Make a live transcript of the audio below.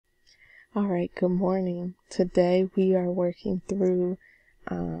All right, good morning. Today we are working through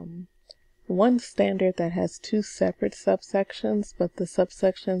one standard that has two separate subsections, but the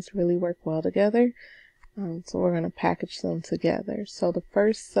subsections really work well together. So we're going to package them together. So the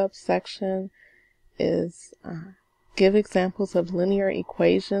first subsection is give examples of linear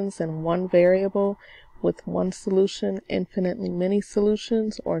equations in one variable with one solution, infinitely many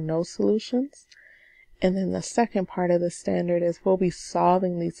solutions, or no solutions. And then the second part of the standard is we'll be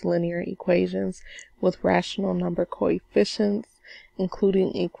solving these linear equations with rational number coefficients,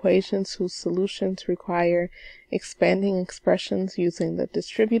 including equations whose solutions require expanding expressions using the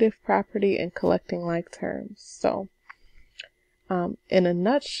distributive property and collecting like terms. So, in a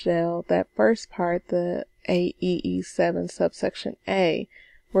nutshell, that first part, the 8.EE.7 subsection A,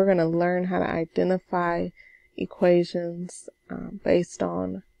 we're going to learn how to identify equations based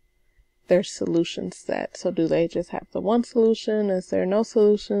on their solution set. So do they just have the one solution? Is there no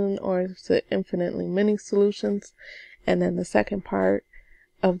solution? Or is it infinitely many solutions? And then the second part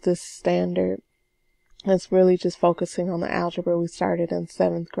of this standard is really just focusing on the algebra we started in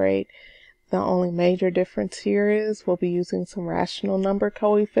 7th grade. The only major difference here is we'll be using some rational number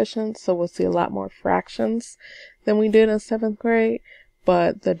coefficients, so we'll see a lot more fractions than we did in 7th grade,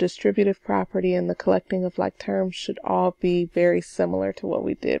 but the distributive property and the collecting of like terms should all be very similar to what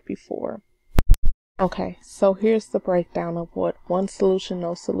we did before. Okay, so here's the breakdown of what one solution,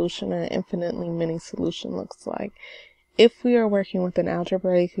 no solution, and infinitely many solution looks like. If we are working with an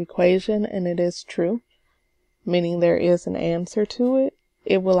algebraic equation and it is true, meaning there is an answer to it,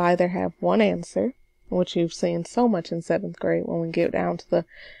 it will either have one answer, which you've seen so much in 7th grade when we get down to the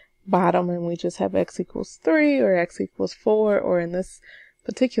bottom and we just have x equals 3 or x equals 4, or in this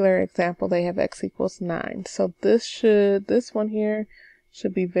particular example they have x equals 9. So this one here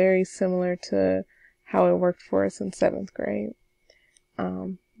should be very similar to how it worked for us in 7th grade.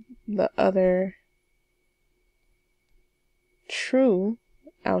 The other true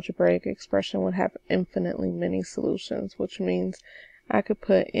algebraic expression would have infinitely many solutions, which means I could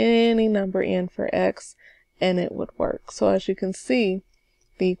put any number in for x and it would work. So as you can see,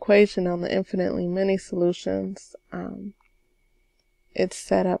 the equation on the infinitely many solutions, it's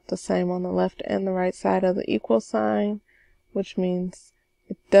set up the same on the left and the right side of the equal sign, which means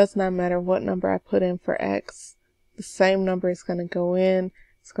it does not matter what number I put in for x, the same number is going to go in.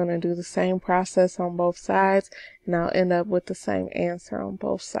 It's going to do the same process on both sides, and I'll end up with the same answer on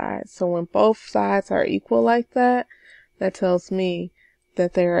both sides. So when both sides are equal like that, that tells me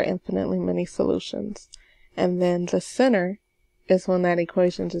that there are infinitely many solutions. And then the center is when that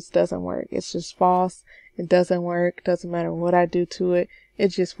equation just doesn't work. It's just false. It doesn't work. Doesn't matter what I do to it. It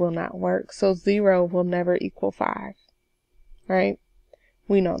just will not work. So 0 will never equal 5, right?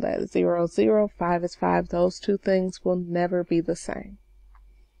 We know that 0 is 0, 5 is 5. Those two things will never be the same.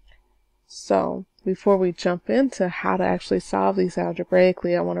 So before we jump into how to actually solve these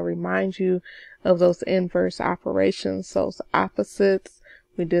algebraically, I want to remind you of those inverse operations, those opposites.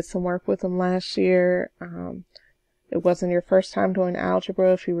 We did some work with them last year. It wasn't your first time doing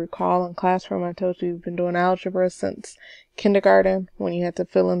algebra. If you recall in classroom, I told you you've been doing algebra since kindergarten when you had to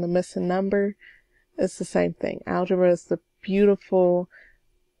fill in the missing number. It's the same thing. Algebra is the beautiful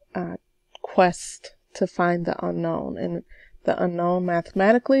quest to find the unknown, and the unknown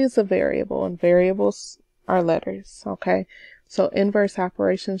mathematically is a variable, and variables are letters, okay? So inverse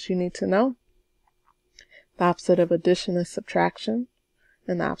operations you need to know. The opposite of addition is subtraction,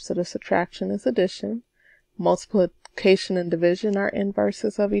 and the opposite of subtraction is addition. Multiplication and division are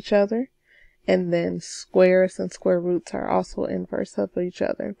inverses of each other, and then squares and square roots are also inverse of each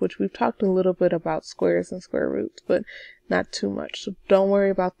other, which we've talked a little bit about squares and square roots, but not too much. So don't worry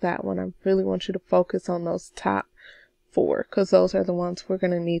about that one. I really want you to focus on those top 4, because those are the ones we're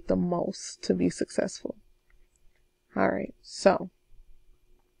going to need the most to be successful. All right, so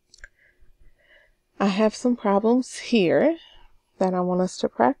I have some problems here that I want us to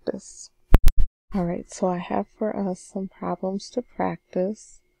practice. All right, so I have for us some problems to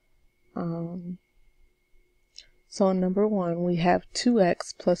practice. So number 1, we have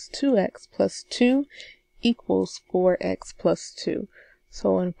 2x plus 2x plus 2 equals 4x plus 2.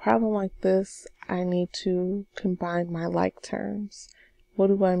 So in a problem like this, I need to combine my like terms. What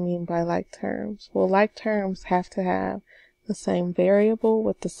do I mean by like terms? Well, like terms have to have the same variable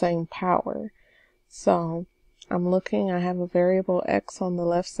with the same power. So I'm looking, I have a variable x on the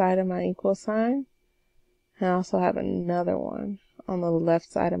left side of my equal sign. And I also have another one on the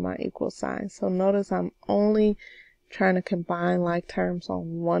left side of my equal sign. So notice I'm only trying to combine like terms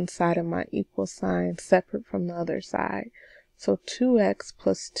on one side of my equal sign separate from the other side. So 2x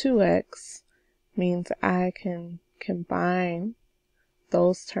plus 2x means I can combine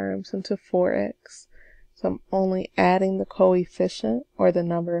those terms into 4x. So I'm only adding the coefficient, or the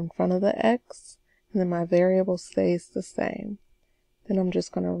number in front of the x, and then my variable stays the same. Then I'm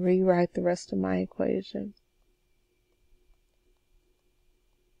just going to rewrite the rest of my equation.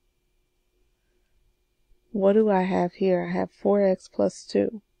 What do I have here? I have 4x plus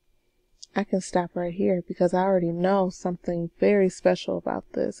 2. I can stop right here because I already know something very special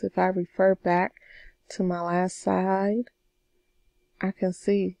about this. If I refer back to my last slide, I can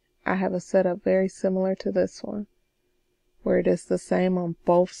see I have a setup very similar to this one, where it is the same on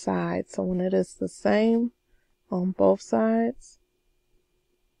both sides. So when it is the same on both sides,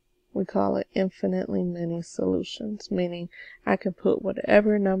 we call it infinitely many solutions, meaning I can put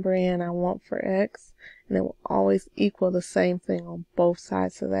whatever number in I want for x, and it will always equal the same thing on both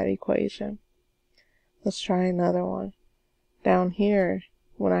sides of that equation. Let's try another one. Down here,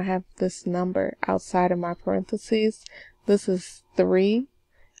 when I have this number outside of my parentheses, this is 3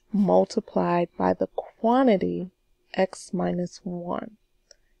 multiplied by the quantity x minus 1.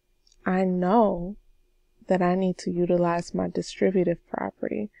 I know that I need to utilize my distributive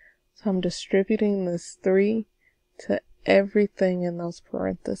property. So I'm distributing this 3 to everything in those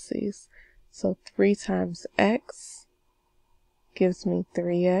parentheses. So 3 times x gives me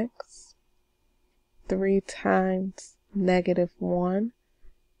 3x. 3 times negative 1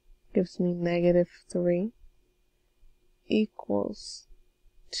 gives me negative 3 equals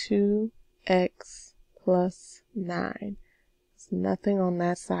 2x plus 9. So nothing on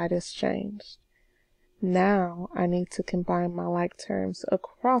that side has changed. Now I need to combine my like terms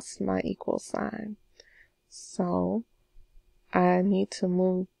across my equal sign. So I need to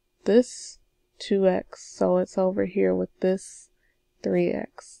move this 2x so it's over here with this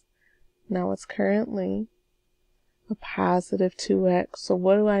 3x. Now it's currently a positive 2x. So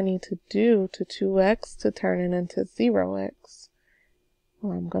what do I need to do to 2x to turn it into 0x?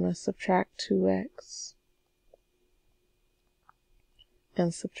 Well, I'm going to subtract 2x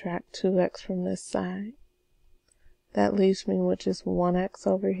and subtract 2x from this side. That leaves me with just 1x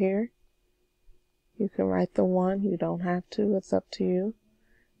over here. You can write the 1, you don't have to, it's up to you.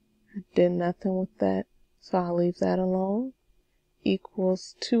 I did nothing with that, so I'll leave that alone.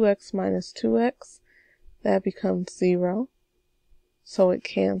 Equals 2x minus 2x, that becomes 0, so it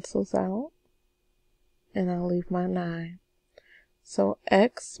cancels out, and I'll leave my 9. So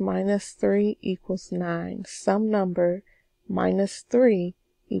x minus 3 equals 9. Some number minus 3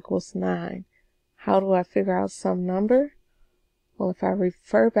 equals 9. How do I figure out some number? Well, if I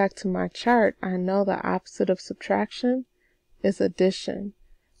refer back to my chart, I know the opposite of subtraction is addition.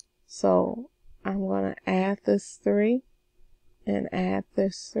 So I'm going to add this 3 and add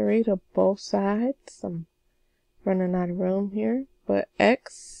this 3 to both sides. I'm running out of room here, but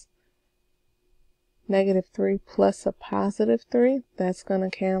x, negative 3 plus a positive 3, that's going to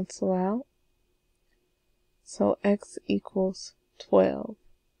cancel out. So x equals 12.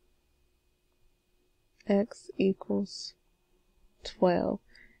 X equals 12.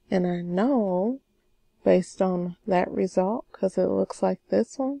 And I know, based on that result, because it looks like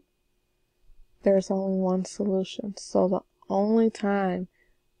this one, there's only one solution. So the only time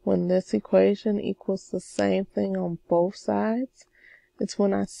when this equation equals the same thing on both sides, it's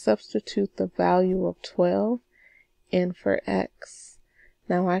when I substitute the value of 12 in for x.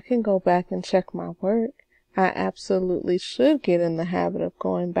 Now I can go back and check my work. I absolutely should get in the habit of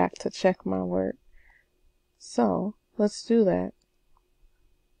going back to check my work. So let's do that.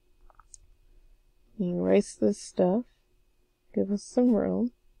 Erase this stuff. Give us some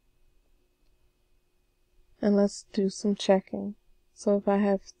room. And let's do some checking. So if I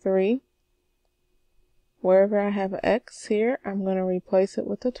have 3, wherever I have x here, I'm going to replace it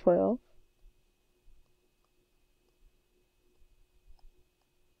with a 12.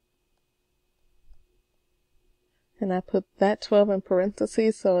 And I put that 12 in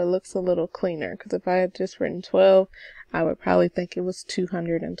parentheses so it looks a little cleaner, because if I had just written 12, I would probably think it was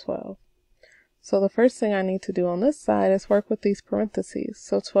 212. So the first thing I need to do on this side is work with these parentheses.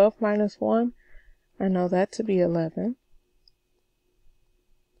 So 12 minus 1, I know that to be 11.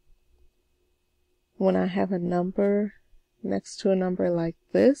 When I have a number next to a number like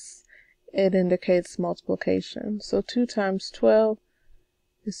this, it indicates multiplication. So 2 times 12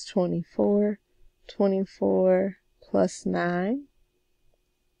 is 24. 24 plus 9.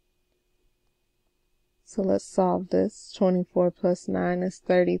 So let's solve this. 24 plus 9 is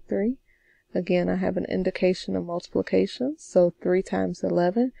 33. Again, I have an indication of multiplication. So 3 times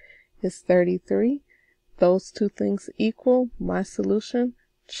 11 is 33. Those two things equal. My solution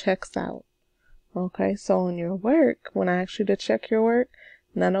checks out. Okay, so on your work, when I ask you to check your work,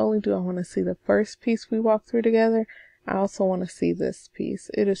 not only do I want to see the first piece we walked through together, I also want to see this piece.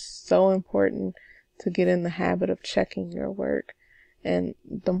 It is so important to get in the habit of checking your work. And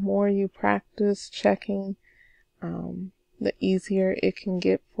the more you practice checking, the easier it can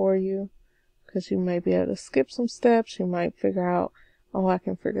get for you, because you may be able to skip some steps. You might figure out, oh, I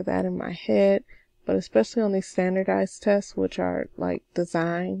can figure that in my head. But especially on these standardized tests, which are like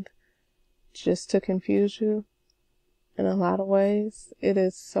designed just to confuse you in a lot of ways, it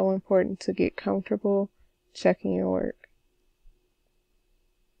is so important to get comfortable checking your work.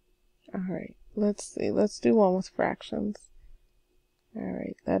 Alright, let's see. Let's do one with fractions.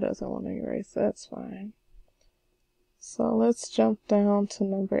 Alright, that doesn't want to erase. That's fine. So let's jump down to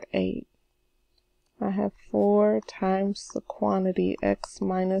number 8. I have 4 times the quantity x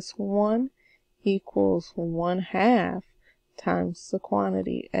minus 1 equals 1/2 times the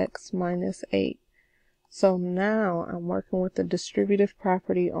quantity x minus 8. So now I'm working with the distributive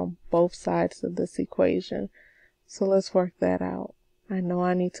property on both sides of this equation. So let's work that out. I know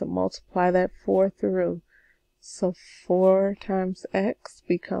I need to multiply that 4 through. So 4 times x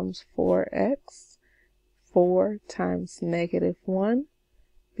becomes 4x. 4 times -1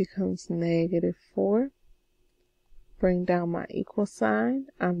 becomes -4. Bring down my equal sign.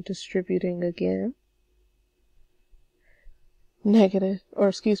 I'm distributing again.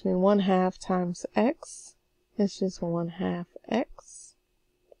 1/2 times x is just 1/2 x.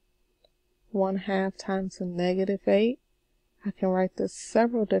 1/2 times a -8. I can write this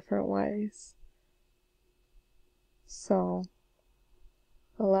several different ways. So,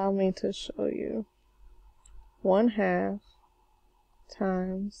 allow me to show you. 1/2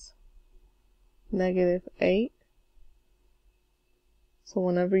 times -8. So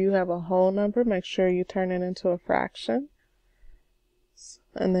whenever you have a whole number, make sure you turn it into a fraction.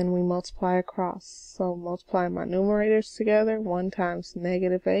 And then we multiply across. So multiply my numerators together. 1 times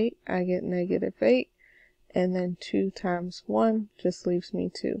 -8, I get -8. And then 2 times 1 just leaves me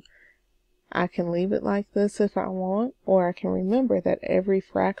 2. I can leave it like this if I want, or I can remember that every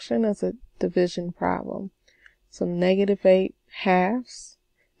fraction is a division problem. So -8 halves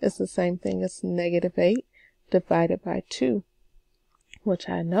is the same thing as -8 divided by 2, which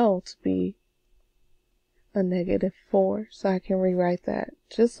I know to be a -4, so I can rewrite that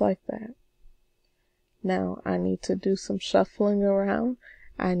just like that. Now I need to do some shuffling around.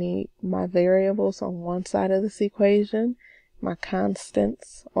 I need my variables on one side of this equation, my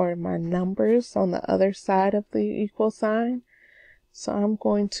constants or my numbers on the other side of the equal sign. So I'm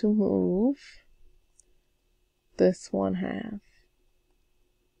going to move this 1/2.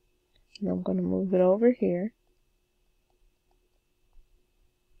 And I'm going to move it over here.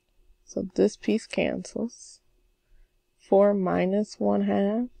 So this piece cancels. 4 minus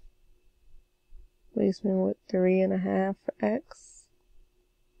 1/2 leaves me with 3.5x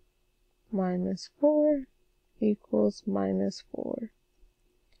minus 4 equals -4.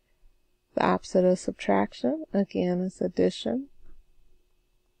 The opposite of subtraction, again, is addition.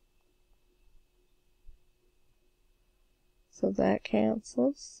 So that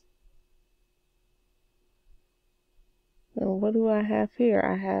cancels. And what do I have here?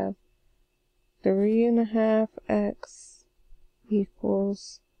 I have 3.5x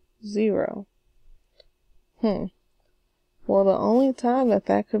equals 0. Well, the only time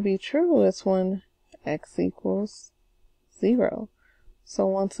that could be true is when x equals 0. So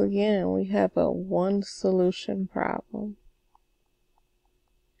once again, we have a one solution problem.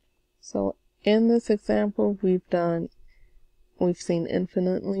 So in this example, we've seen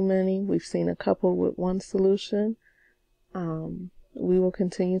infinitely many. We've seen a couple with one solution. We will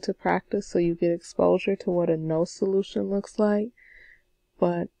continue to practice so you get exposure to what a no solution looks like.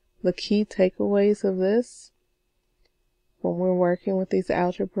 But the key takeaways of this, when we're working with these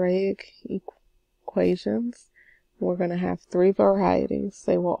algebraic equations, we're going to have 3 varieties.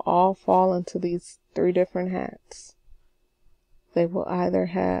 They will all fall into these 3 different hats. They will either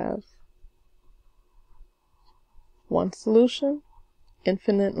have one solution,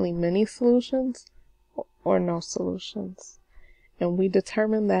 infinitely many solutions, or no solutions. And we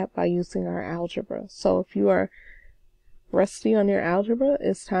determine that by using our algebra. So if you are rusty on your algebra,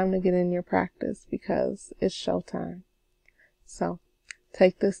 it's time to get in your practice because it's showtime. So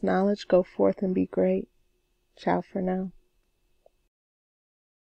take this knowledge, go forth and be great. Ciao for now.